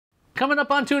Coming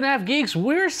up on 2.5 Geeks,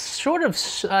 we're sort of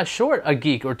short a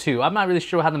geek or two. I'm not really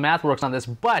sure how the math works on this,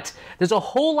 but there's a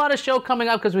whole lot of show coming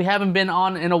up because we haven't been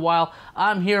on in a while.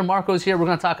 I'm here, Marco's here. We're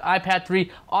going to talk iPad 3,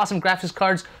 awesome graphics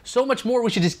cards, so much more. We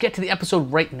should just get to the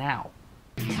episode right now.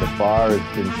 The bar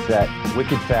has been set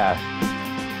wicked fast.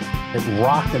 It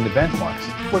rocked in the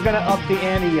benchmarks. We're going to up the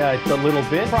ante a little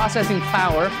bit. Processing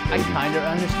power, I kind of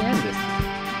understand this.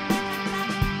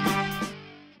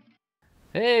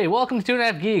 Hey, welcome to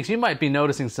 2.5 Geeks. You might be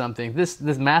noticing something. This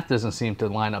math doesn't seem to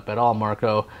line up at all,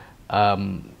 Marco.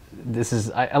 This is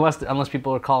unless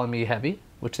people are calling me heavy,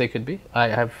 which they could be. I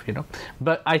have,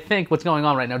 But I think what's going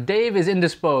on right now, Dave is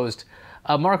indisposed.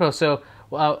 Marco, so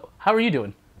how are you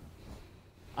doing?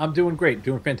 I'm doing great,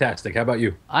 doing fantastic. How about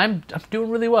you? I'm doing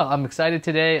really well. I'm excited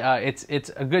today.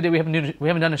 It's a good day. We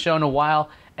haven't done a show in a while,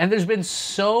 and there's been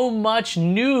so much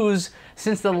news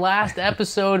since the last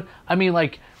episode. I mean,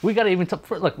 we got to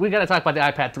we got to talk about the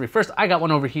iPad 3 first. I got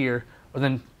one over here, or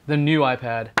then the new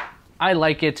iPad. I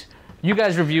like it. You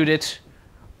guys reviewed it.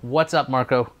 What's up,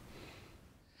 Marco?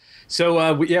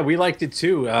 So we liked it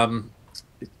too.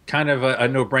 Kind of a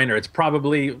no-brainer. It's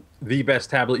probably the best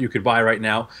tablet you could buy right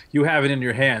now. You have it in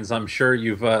your hands. I'm sure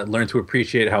you've learned to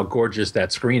appreciate how gorgeous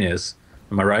that screen is.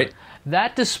 Am I right?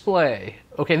 That display.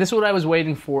 Okay, this is what I was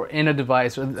waiting for in a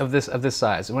device of this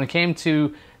size. When it came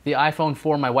to the iPhone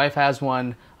 4, my wife has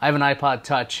one. I have an iPod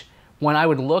Touch. When I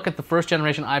would look at the first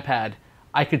generation iPad,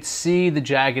 I could see the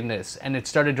jaggedness, and it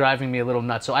started driving me a little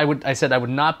nuts. So I said I would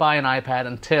not buy an iPad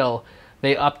until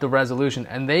they upped the resolution,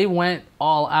 and they went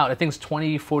all out. I think it's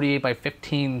 2048 by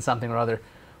 15 something or other,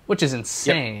 which is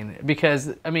insane. Yep.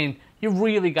 Because I mean, you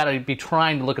really got to be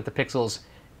trying to look at the pixels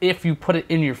if you put it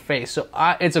in your face. So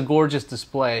it's a gorgeous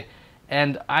display,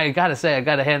 and I gotta say, I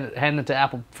gotta hand it to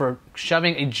Apple for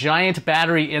shoving a giant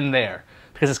battery in there,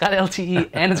 because it's got LTE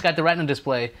and it's got the Retina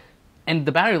display, and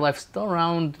the battery life's still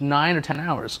around 9 or 10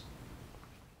 hours.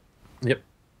 Yep.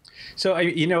 So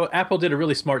Apple did a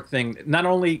really smart thing, not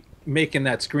only making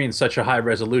that screen such a high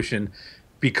resolution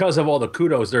because of all the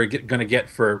kudos they're going to get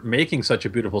for making such a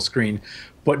beautiful screen,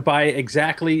 but by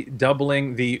exactly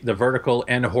doubling the vertical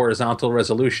and horizontal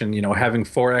resolution, having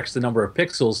 4x the number of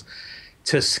pixels,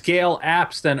 to scale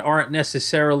apps that aren't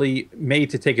necessarily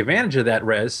made to take advantage of that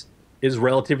res is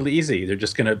relatively easy. They're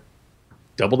just going to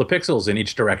double the pixels in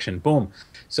each direction. Boom.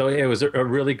 So it was a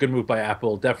really good move by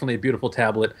Apple. Definitely a beautiful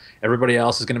tablet. Everybody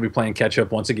else is going to be playing catch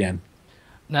up once again.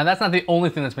 Now, that's not the only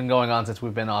thing that's been going on since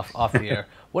we've been off the air.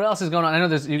 What else is going on? I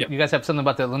know you guys have something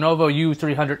about the Lenovo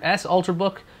U300S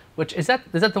Ultrabook, which is that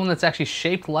the one that's actually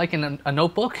shaped like a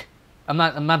notebook? I'm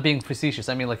not being facetious.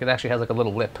 I mean, it actually has a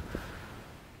little lip.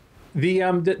 The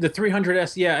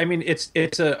 300S, yeah. I mean, it's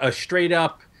a straight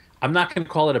up. I'm not going to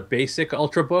call it a basic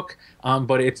Ultrabook,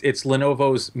 but it's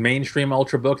Lenovo's mainstream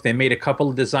Ultrabook. They made a couple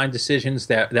of design decisions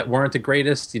that weren't the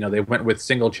greatest. They went with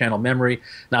single channel memory,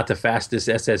 not the fastest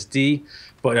SSD,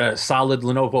 but a solid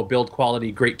Lenovo build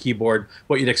quality, great keyboard,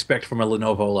 what you'd expect from a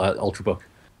Lenovo Ultrabook.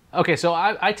 Okay, so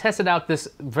I tested out this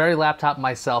very laptop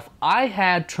myself. I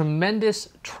had tremendous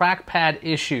trackpad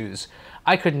issues.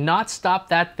 I could not stop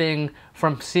that thing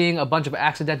from seeing a bunch of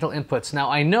accidental inputs. Now,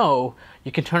 I know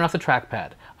you can turn off the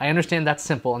trackpad. I understand that's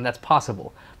simple and that's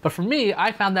possible. But for me,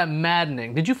 I found that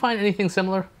maddening. Did you find anything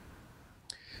similar?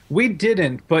 We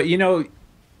didn't, but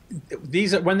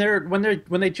these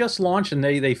when they just launched and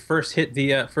they first hit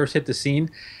the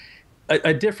scene,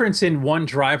 a difference in one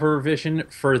driver revision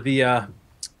for the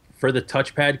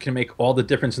touchpad can make all the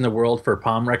difference in the world for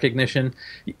palm recognition.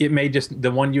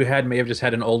 The one you had may have just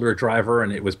had an older driver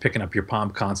and it was picking up your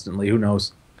palm constantly. Who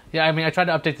knows? Yeah, I mean, I tried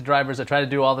to update the drivers. I tried to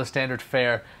do all the standard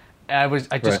fare. I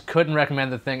just couldn't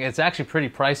recommend the thing. It's actually pretty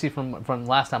pricey from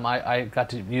last time I got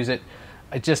to use it.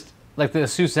 I just, the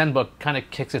Asus ZenBook kind of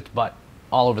kicks its butt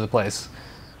all over the place.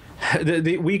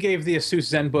 We gave the Asus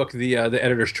ZenBook the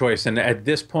editor's choice, and at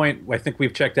this point, I think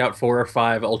we've checked out 4 or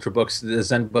 5 Ultrabooks. The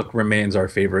ZenBook remains our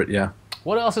favorite. Yeah.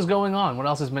 What else is going on? What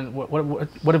else has been?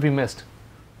 What have you missed?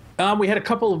 We had a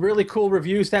couple of really cool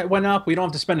reviews that went up. We don't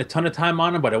have to spend a ton of time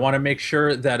on them, but I want to make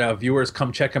sure that viewers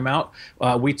come check them out.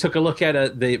 We took a look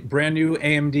at the brand new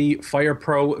AMD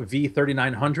FirePro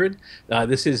V3900.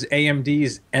 This is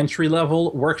AMD's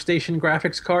entry-level workstation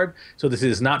graphics card. So this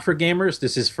is not for gamers.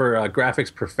 This is for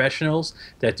graphics professionals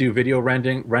that do video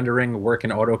rendering, work in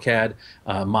AutoCAD,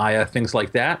 Maya, things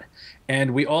like that.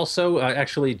 And we also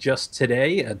actually just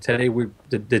today,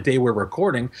 the day we're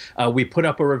recording, we put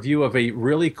up a review of a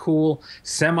really cool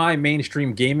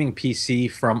semi-mainstream gaming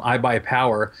PC from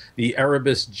iBuyPower, the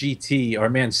Erebus GT. Our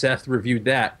man Seth reviewed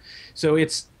that. So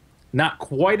it's not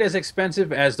quite as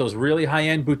expensive as those really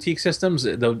high-end boutique systems.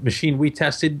 The machine we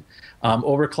tested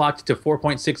overclocked to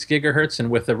 4.6 gigahertz, and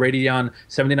with the Radeon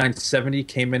 7970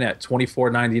 came in at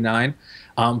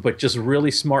 $24.99. But just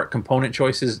really smart component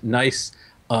choices, nice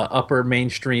upper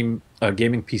mainstream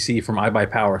gaming PC from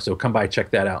iBuyPower. So come by,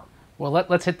 check that out. Well,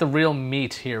 let's hit the real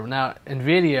meat here. Now,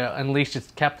 NVIDIA unleashed its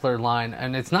Kepler line,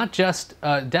 and it's not just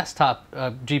desktop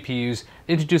GPUs.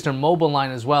 They introduced their mobile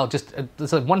line as well.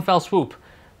 It's like one fell swoop.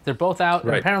 They're both out,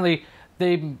 right. And apparently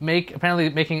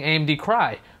making AMD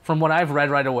cry. From what I've read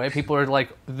right away, people are like,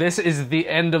 this is the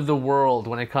end of the world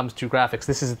when it comes to graphics.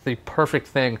 This is the perfect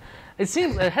thing. It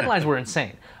seems the headlines were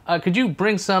insane. Could you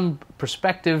bring some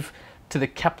perspective to the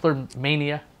Kepler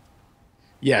mania?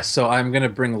 Yes, so I'm going to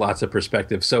bring lots of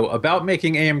perspective. So about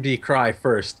making AMD cry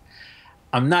first,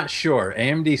 I'm not sure.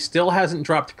 AMD still hasn't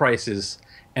dropped prices,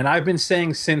 and I've been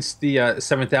saying since the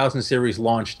 7000 series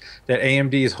launched that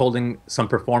AMD is holding some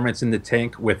performance in the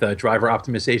tank with driver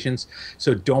optimizations.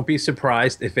 So don't be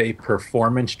surprised if a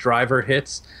performance driver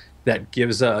hits that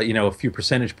gives a few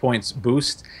percentage points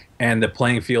boost, and the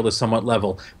playing field is somewhat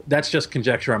level. That's just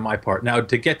conjecture on my part. Now,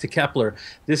 to get to Kepler,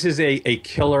 this is a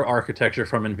killer architecture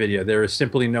from NVIDIA. There is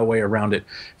simply no way around it.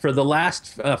 For the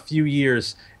last few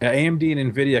years, AMD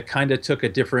and NVIDIA kind of took a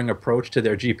differing approach to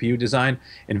their GPU design.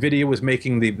 NVIDIA was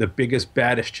making the biggest,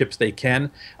 baddest chips they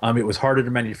can. It was harder to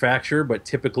manufacture, but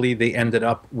typically they ended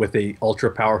up with a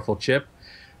ultra-powerful chip.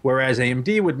 Whereas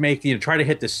AMD would try to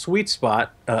hit the sweet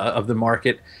spot of the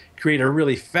market, create a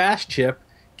really fast chip,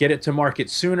 get it to market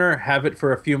sooner, have it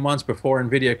for a few months before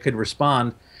NVIDIA could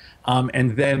respond,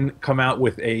 and then come out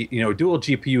with a dual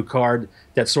GPU card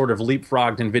that sort of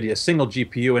leapfrogged NVIDIA's single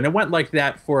GPU, and it went like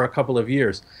that for a couple of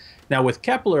years. Now with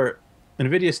Kepler,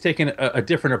 NVIDIA's taken a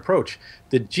different approach.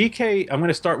 The GK, I'm going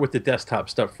to start with the desktop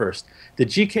stuff first. The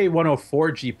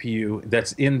GK104 GPU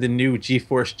that's in the new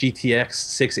GeForce GTX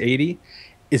 680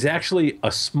 is actually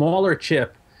a smaller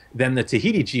chip than the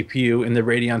Tahiti GPU in the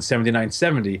Radeon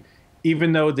 7970.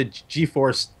 Even though the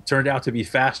GeForce turned out to be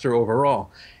faster overall,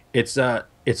 it's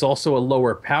also a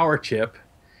lower power chip,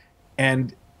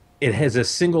 and it has a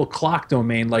single clock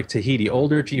domain like Tahiti.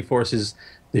 Older GeForces,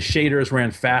 the shaders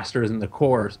ran faster than the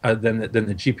core than the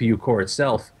GPU core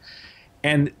itself,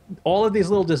 and all of these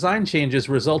little design changes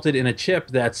resulted in a chip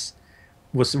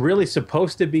was really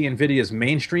supposed to be NVIDIA's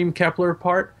mainstream Kepler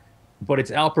part, but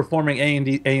it's outperforming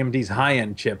AMD's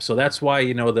high-end chip. So that's why,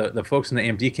 the folks in the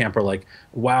AMD camp are like,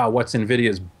 wow, what's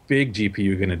NVIDIA's big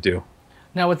GPU going to do?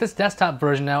 Now, with this desktop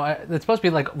version now, it's supposed to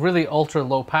be like really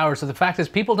ultra-low power. So the fact is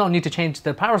people don't need to change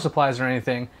their power supplies or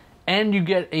anything, and you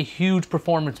get a huge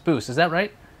performance boost. Is that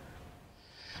right?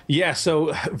 Yeah,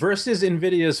 so versus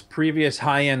NVIDIA's previous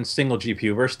high-end single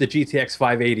GPU, versus the GTX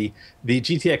 580, the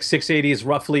GTX 680 is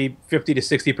roughly 50 to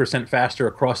 60% faster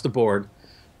across the board,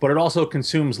 but it also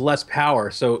consumes less power.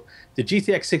 So the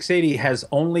GTX 680 has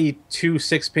only two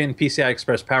 6-pin PCI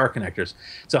Express power connectors.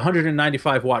 It's a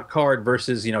 195 watt card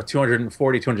versus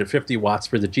 240, 250 watts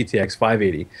for the GTX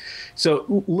 580.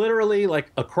 So literally,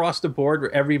 like across the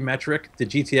board, every metric, the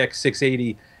GTX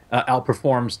 680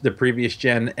 outperforms the previous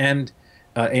gen and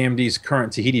AMD's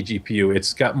current Tahiti GPU.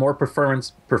 It's got more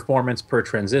performance per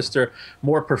transistor,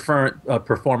 more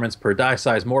performance per die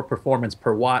size, more performance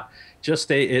per watt.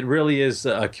 It really is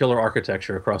a killer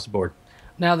architecture across the board.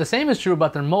 Now, the same is true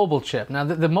about their mobile chip. Now,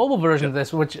 the mobile version of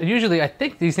this, which usually I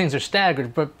think these things are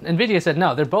staggered, but NVIDIA said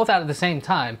no, they're both out at the same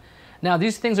time. Now,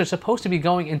 these things are supposed to be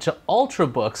going into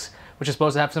Ultrabooks, which is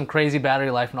supposed to have some crazy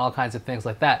battery life and all kinds of things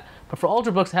like that. But for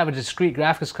Ultrabooks to have a discrete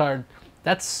graphics card,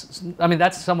 that's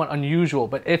somewhat unusual.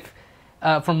 But if,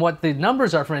 from what the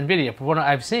numbers are for NVIDIA, from what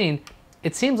I've seen,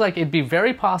 it seems like it'd be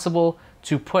very possible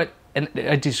to put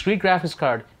a discrete graphics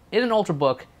card in an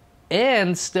Ultrabook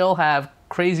and still have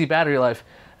crazy battery life.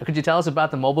 Could you tell us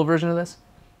about the mobile version of this?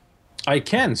 I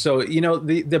can. So,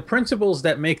 the principles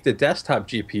that make the desktop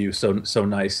GPU so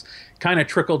nice kind of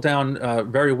trickle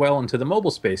down very well into the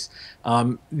mobile space.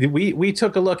 We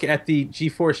took a look at the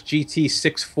GeForce GT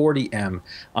 640M.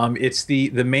 It's the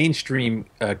mainstream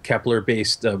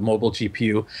Kepler-based mobile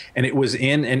GPU, and it was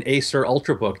in an Acer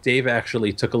Ultrabook. Dave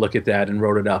actually took a look at that and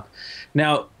wrote it up.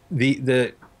 Now,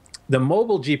 the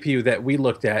mobile GPU that we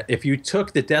looked at, if you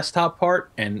took the desktop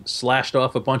part and slashed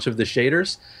off a bunch of the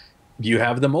shaders, you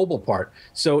have the mobile part.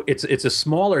 So it's a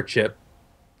smaller chip,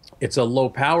 it's a low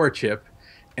power chip,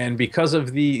 and because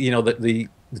of the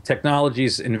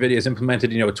technologies NVIDIA has implemented,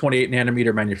 28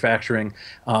 nanometer manufacturing,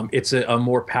 it's a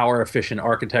more power efficient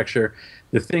architecture.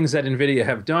 The things that NVIDIA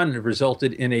have done have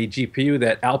resulted in a GPU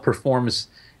that outperforms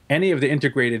any of the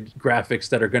integrated graphics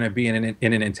that are going to be in an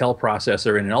Intel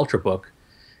processor in an Ultrabook.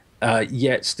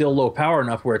 yet still low power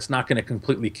enough where it's not going to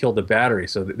completely kill the battery.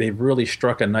 So they've really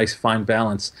struck a nice fine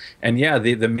balance. And yeah,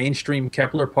 the mainstream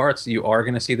Kepler parts, you are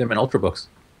going to see them in Ultrabooks.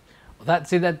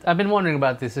 That I've been wondering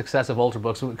about the success of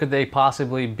Ultrabooks. Could they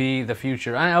possibly be the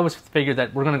future? I always figured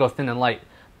that we're going to go thin and light.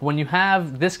 When you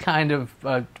have this kind of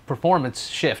performance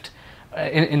shift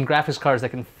in graphics cards that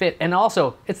can fit, and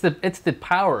also it's the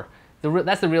power.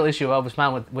 That's the real issue I always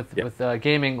found with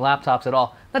gaming laptops at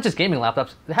all. Not just gaming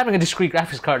laptops. Having a discrete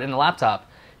graphics card in a laptop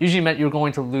usually meant you're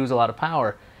going to lose a lot of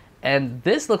power. And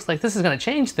this looks like this is going to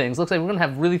change things. Looks like we're going to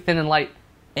have really thin and light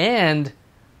and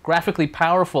graphically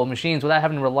powerful machines without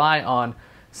having to rely on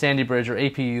Sandy Bridge or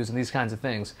APUs and these kinds of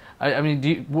things. I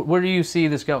mean, where do you see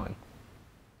this going?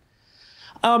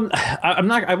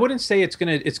 I wouldn't say it's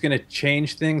gonna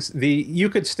change things. You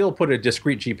could still put a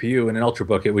discrete GPU in an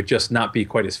Ultrabook. It would just not be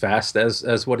quite as fast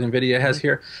as what NVIDIA has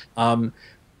here.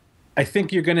 I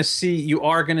think you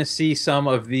are gonna see some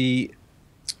of the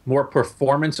more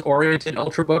performance-oriented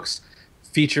Ultrabooks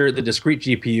feature the discrete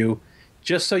GPU,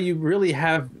 just so you really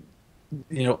have,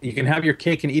 you can have your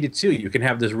cake and eat it too. You can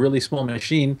have this really small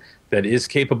machine that is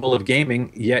capable of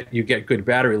gaming, yet you get good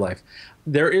battery life.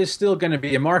 There is still going to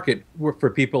be a market for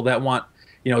people that want,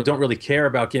 don't really care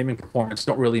about gaming performance,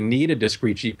 don't really need a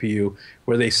discrete GPU,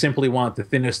 where they simply want the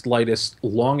thinnest, lightest,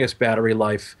 longest battery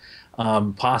life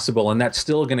possible. And that's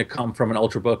still going to come from an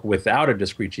Ultrabook without a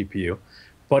discrete GPU.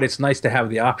 But it's nice to have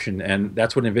the option, and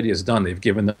that's what NVIDIA's done. They've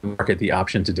given the market the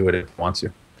option to do it if it wants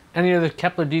to. Any other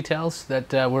Kepler details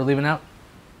that we're leaving out?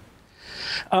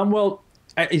 Well,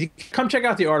 come check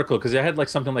out the article, because I had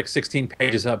something like 16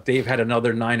 pages up. Dave had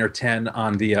another 9 or 10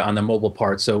 on the mobile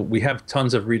part, so we have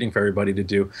tons of reading for everybody to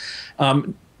do.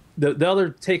 The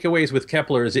other takeaways with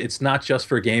Kepler is it's not just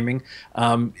for gaming.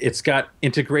 It's got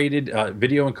integrated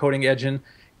video encoding engine.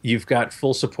 You've got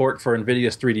full support for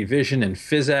NVIDIA's 3D Vision and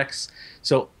PhysX.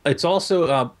 So it's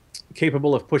also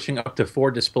capable of pushing up to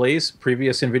 4 displays.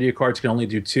 Previous NVIDIA cards can only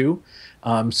do 2.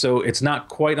 So it's not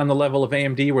quite on the level of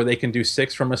AMD where they can do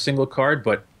 6 from a single card,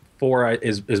 but 4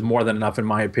 is more than enough in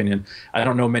my opinion. I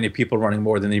don't know many people running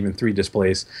more than even 3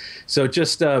 displays. So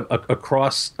just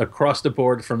across the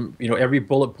board from every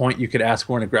bullet point you could ask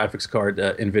for in a graphics card,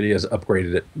 NVIDIA's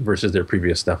upgraded it versus their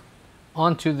previous stuff.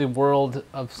 Onto the world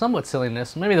of somewhat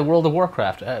silliness, maybe the World of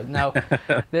Warcraft. Now,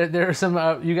 there are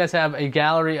some. You guys have a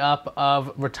gallery up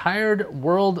of retired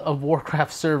World of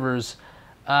Warcraft servers.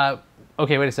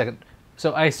 Okay, wait a second.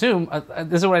 So I assume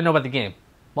this is what I know about the game.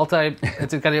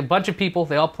 It's got a bunch of people.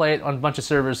 They all play it on a bunch of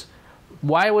servers.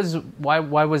 Why was it?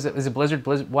 Is it Blizzard?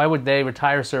 Why would they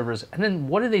retire servers? And then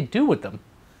what do they do with them?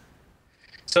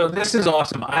 So this is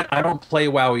awesome. I don't play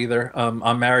WoW either.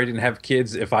 I'm married and have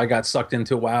kids. If I got sucked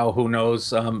into WoW, who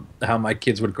knows how my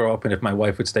kids would grow up and if my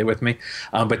wife would stay with me.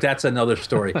 But that's another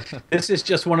story. This is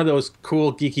just one of those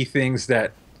cool, geeky things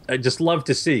that I just love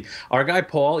to see. Our guy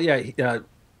Paul,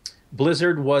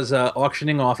 Blizzard was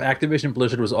auctioning off, Activision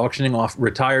Blizzard was auctioning off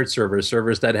retired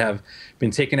servers that have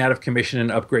been taken out of commission and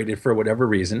upgraded for whatever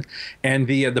reason. And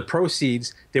the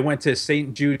proceeds, they went to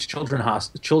St. Jude's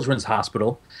Children's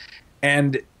Hospital.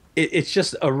 And it's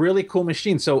just a really cool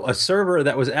machine. So a server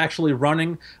that was actually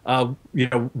running,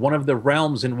 one of the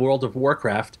realms in World of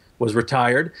Warcraft was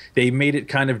retired. They made it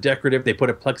kind of decorative. They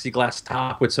put a plexiglass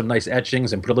top with some nice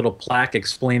etchings and put a little plaque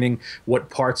explaining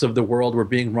what parts of the world were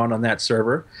being run on that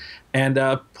server. And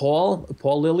Paul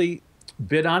Lilly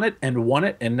bid on it and won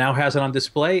it and now has it on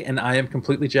display, and I am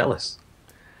completely jealous.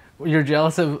 You're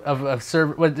jealous of a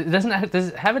server. What, does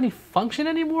it have any function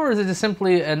anymore, or is it just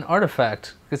simply an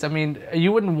artifact? Because, I mean,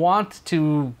 you wouldn't want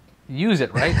to use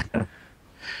it, right?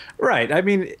 Right. I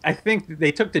mean, I think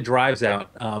they took the drives out.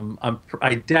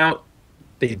 I doubt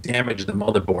they damaged the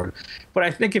motherboard. But I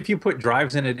think if you put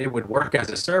drives in it, it would work as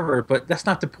a server. But that's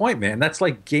not the point, man. That's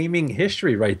like gaming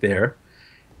history right there.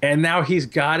 And now he's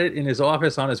got it in his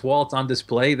office, on his wall. It's on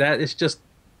display. That is just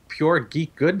pure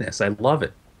geek goodness. I love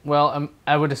it. Well,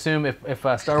 I would assume if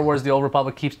Star Wars The Old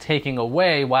Republic keeps taking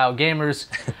away WoW gamers,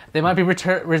 they might be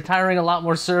retiring a lot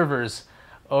more servers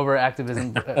over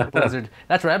Activision Blizzard.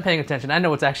 That's right, I'm paying attention. I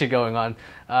know what's actually going on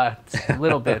a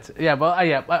little bit. Yeah, but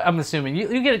I'm assuming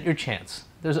you get your chance.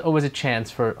 There's always a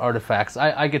chance for artifacts.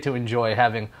 I get to enjoy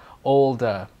having old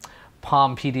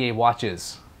Palm PDA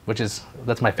watches,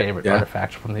 that's my favorite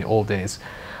artifact from the old days.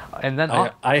 And then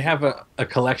I have a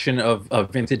collection of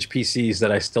vintage PCs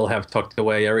that I still have tucked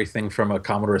away. Everything from a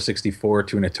Commodore 64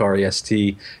 to an Atari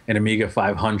ST, an Amiga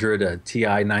 500, a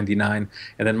TI 99,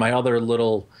 and then my other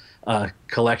little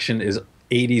collection is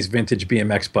 80s vintage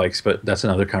BMX bikes. But that's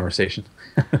another conversation.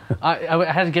 I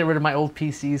had to get rid of my old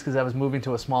PCs because I was moving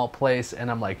to a small place, and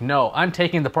I'm like, no, I'm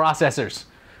taking the processors.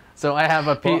 So I have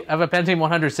a Pentium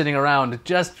 100 sitting around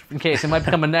just in case. It might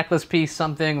become a necklace piece,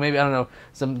 something. Maybe, I don't know,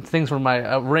 some things from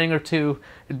my ring or two.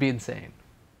 It'd be insane.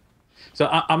 So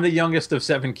I'm the youngest of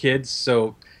 7 kids.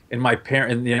 So, and my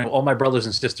parent, all my brothers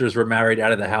and sisters were married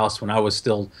out of the house when I was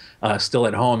still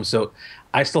at home. So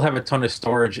I still have a ton of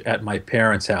storage at my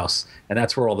parents' house, and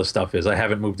that's where all the stuff is. I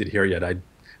haven't moved it here yet. I'd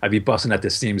be busting at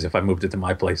the seams if I moved it to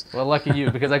my place. Well, lucky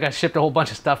you, because I got shipped a whole bunch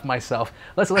of stuff myself.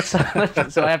 So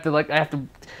I have to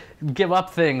give up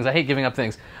things. I hate giving up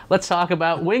things. Let's talk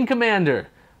about Wing Commander,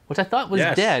 which I thought was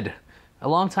dead a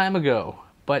long time ago,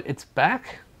 but it's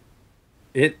back.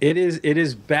 It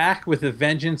is back with a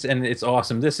vengeance, and it's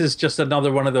awesome. This is just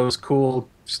another one of those cool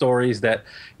stories that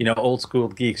old school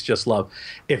geeks just love.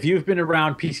 If you've been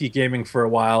around PC gaming for a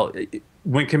while,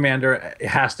 Wing Commander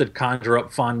has to conjure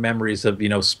up fond memories of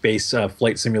space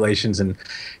flight simulations and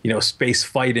space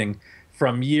fighting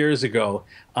from years ago.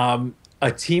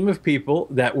 A team of people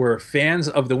that were fans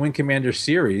of the Wing Commander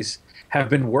series have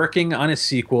been working on a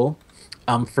sequel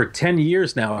for 10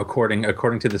 years now, according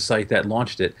to the site that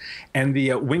launched it. And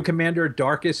the Wing Commander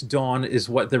Darkest Dawn is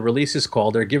what the release is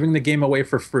called. They're giving the game away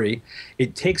for free.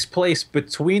 It takes place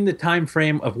between the time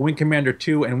frame of Wing Commander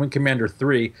 2 and Wing Commander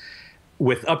 3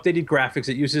 with updated graphics.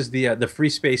 It uses the Free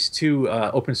Space 2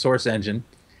 open source engine.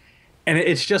 And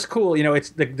it's just cool. It's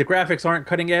the graphics aren't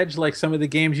cutting edge like some of the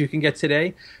games you can get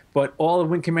today, but all of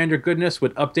Wing Commander goodness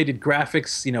with updated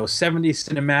graphics, 70s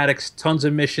cinematics, tons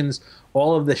of missions,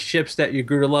 all of the ships that you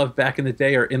grew to love back in the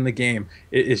day are in the game.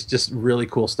 It's just really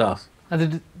cool stuff. Now,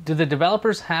 do the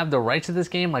developers have the rights to this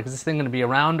game? Like, is this thing going to be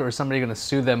around, or is somebody going to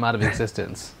sue them out of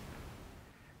existence?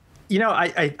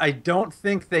 I don't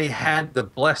think they had the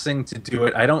blessing to do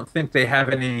it. I don't think they have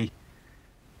any,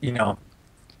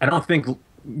 I don't think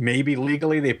maybe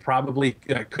legally they probably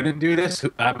couldn't do this.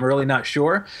 I'm really not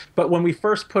sure. But when we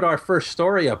first put our first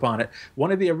story up on it,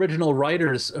 one of the original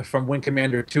writers from Wing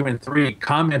Commander 2 and 3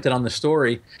 commented on the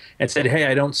story and said, "Hey,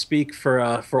 I don't speak for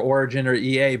Origin or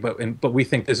EA, but we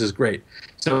think this is great."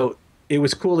 So it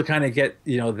was cool to kind of get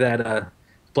that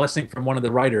blessing from one of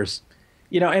the writers.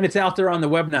 And it's out there on the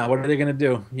web now. What are they going to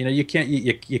do? You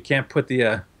can't put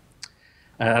the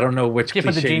I don't know which. You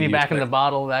put the genie back in the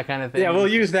bottle, that kind of thing. Yeah, we'll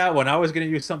use that one. I was going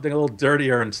to use something a little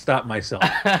dirtier and stop myself.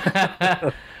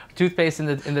 Toothpaste in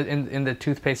the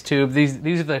toothpaste tube. These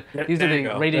are the rated G.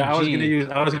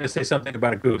 I was going to say something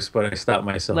about a goose, but I stopped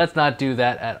myself. Let's not do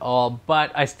that at all.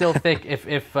 But I still think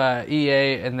if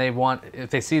EA and if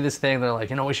they see this thing, they're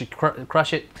like, we should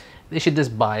crush it. They should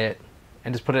just buy it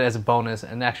and just put it as a bonus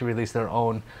and actually release their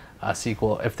own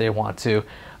sequel if they want to.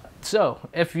 So,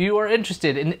 if you are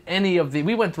interested in any of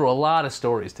we went through a lot of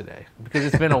stories today because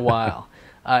it's been a while.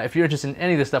 If you're interested in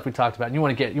any of the stuff we talked about, and you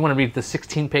want to read the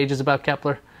 16 pages about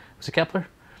Kepler. Was it Kepler?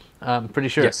 Pretty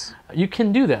sure. Yes. You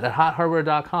can do that at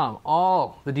HotHardware.com.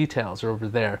 All the details are over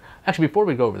there. Actually, before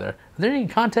we go over there, are there any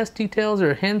contest details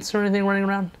or hints or anything running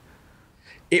around?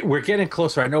 We're getting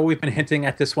closer. I know we've been hinting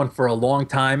at this one for a long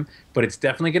time, but it's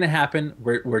definitely going to happen.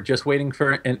 We're just waiting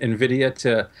for NVIDIA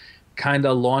to kind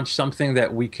of launch something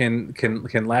that we can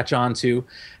latch onto.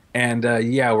 And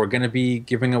we're going to be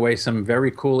giving away some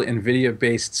very cool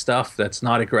NVIDIA-based stuff that's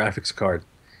not a graphics card.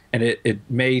 And it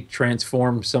may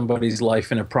transform somebody's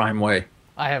life in a prime way.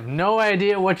 I have no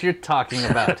idea what you're talking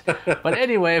about. But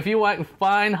anyway, if you want to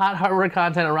find Hot Hardware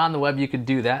content around the web, you could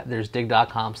do that. There's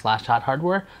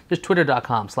dig.com/hothardware. There's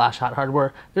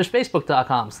twitter.com/hothardware. There's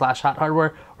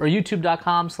facebook.com/hothardware or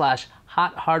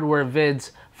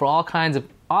youtube.com/hothardwarevids for all kinds of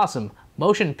awesome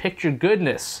motion picture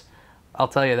goodness. I'll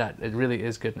tell you that. It really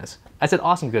is goodness. I said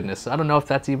awesome goodness. I don't know if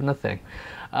that's even a thing.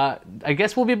 I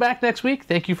guess we'll be back next week.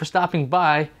 Thank you for stopping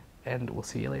by, and we'll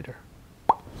see you later.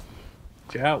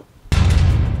 Ciao.